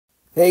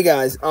Hey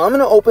guys, I'm going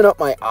to open up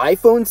my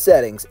iPhone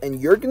settings and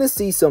you're going to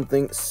see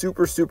something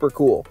super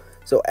cool.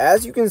 So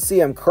as you can see,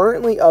 I'm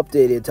currently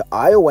updated to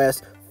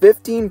iOS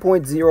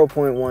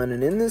 15.0.1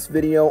 and in this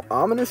video,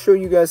 I'm going to show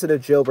you guys how to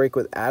jailbreak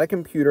without a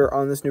computer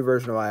on this new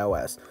version of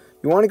iOS.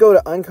 You want to go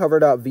to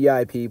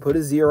uncover.vip, put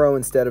a 0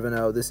 instead of an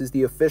O. This is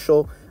the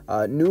official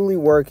newly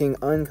working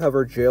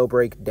Unc0ver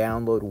jailbreak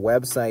download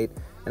website.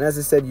 And as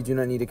I said, you do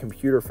not need a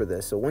computer for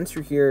this. So once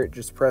you're here,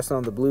 just press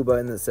on the blue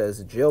button that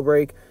says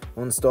jailbreak.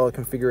 We'll install a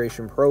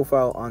configuration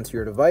profile onto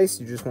your device.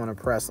 You just want to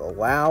press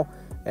allow.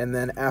 And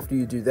then after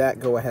you do that,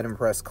 go ahead and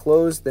press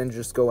close. Then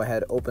just go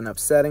ahead, open up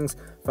settings,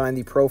 find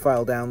the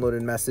profile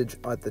downloaded message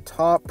at the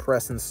top,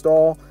 press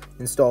install,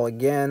 install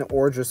again,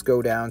 or just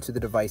go down to the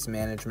device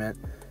management.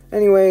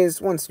 Anyways,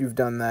 once you've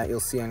done that, you'll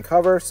see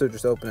Unc0ver, so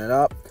just open it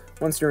up.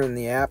 Once you're in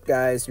the app,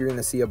 guys, you're going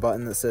to see a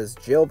button that says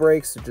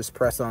jailbreak, so just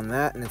press on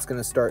that and it's going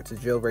to start to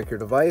jailbreak your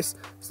device.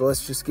 So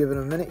let's just give it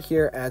a minute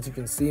here. As you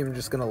can see, I'm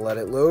just going to let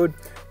it load.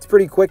 It's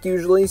pretty quick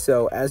usually,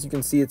 so as you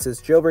can see, it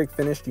says jailbreak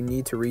finished. You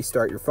need to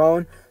restart your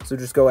phone, so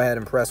just go ahead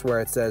and press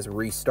where it says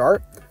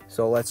restart.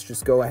 So let's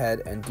just go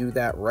ahead and do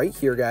that right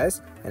here,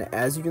 guys. And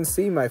as you can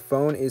see, my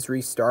phone is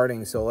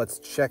restarting. So let's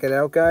check it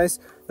out, guys.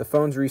 The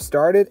phone's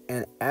restarted.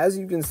 And as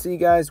you can see,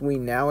 guys, we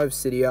now have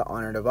Cydia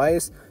on our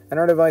device. And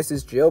our device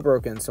is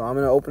jailbroken. So I'm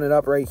going to open it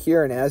up right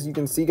here. And as you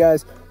can see,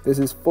 guys, this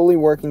is fully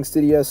working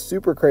Cydia.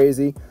 Super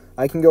crazy.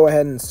 I can go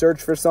ahead and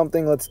search for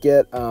something. Let's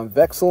get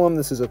Vexillum.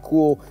 This is a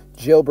cool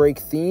jailbreak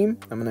theme.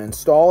 I'm going to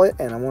install it.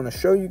 And I want to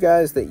show you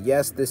guys that,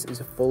 yes, this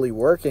is fully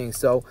working.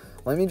 So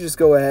let me just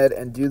go ahead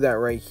and do that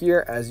right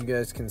here. As you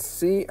guys can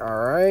see,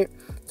 all right,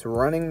 it's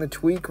running the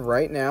tweak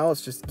right now.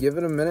 Let's just give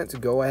it a minute to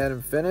go ahead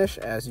and finish.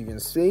 As you can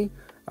see,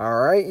 all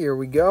right, here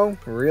we go.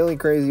 Really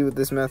crazy with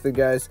this method,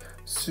 guys.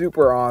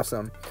 Super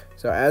awesome.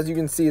 So as you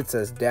can see, it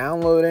says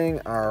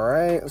downloading. All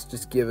right, let's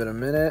just give it a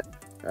minute.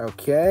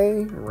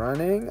 Okay,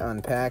 running,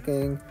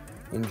 unpacking,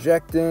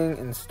 injecting,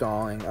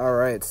 installing. All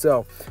right,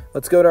 so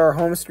let's go to our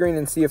home screen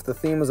and see if the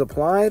theme was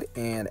applied.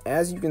 And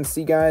as you can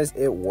see, guys,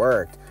 it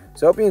worked.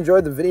 So I hope you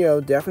enjoyed the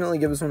video. Definitely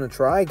give this one a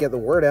try. Get the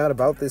word out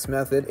about this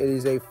method. It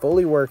is a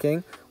fully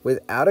working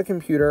without a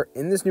computer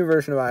in this new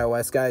version of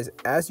iOS, guys.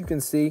 As you can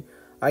see,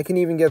 I can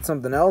even get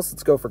something else.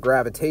 Let's go for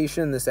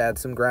gravitation. This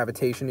adds some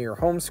gravitation to your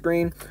home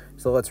screen.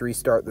 So let's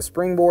restart the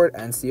springboard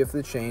and see if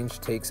the change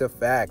takes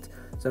effect.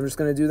 So I'm just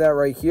going to do that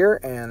right here,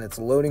 and it's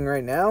loading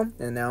right now.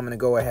 And now I'm going to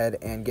go ahead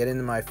and get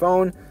into my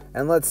phone,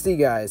 and let's see,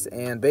 guys.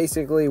 And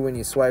basically, when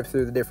you swipe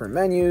through the different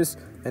menus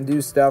and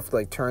do stuff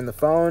like turn the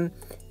phone,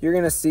 you're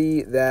going to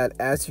see that,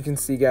 as you can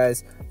see,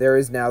 guys, there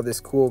is now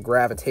this cool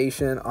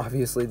gravitation.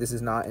 Obviously, this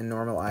is not in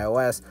normal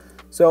iOS.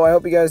 So I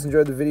hope you guys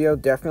enjoyed the video.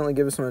 Definitely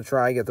give this one a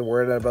try. Get the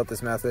word out about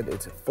this method.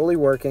 It's fully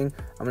working.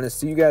 I'm going to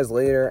see you guys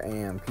later,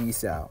 and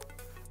peace out.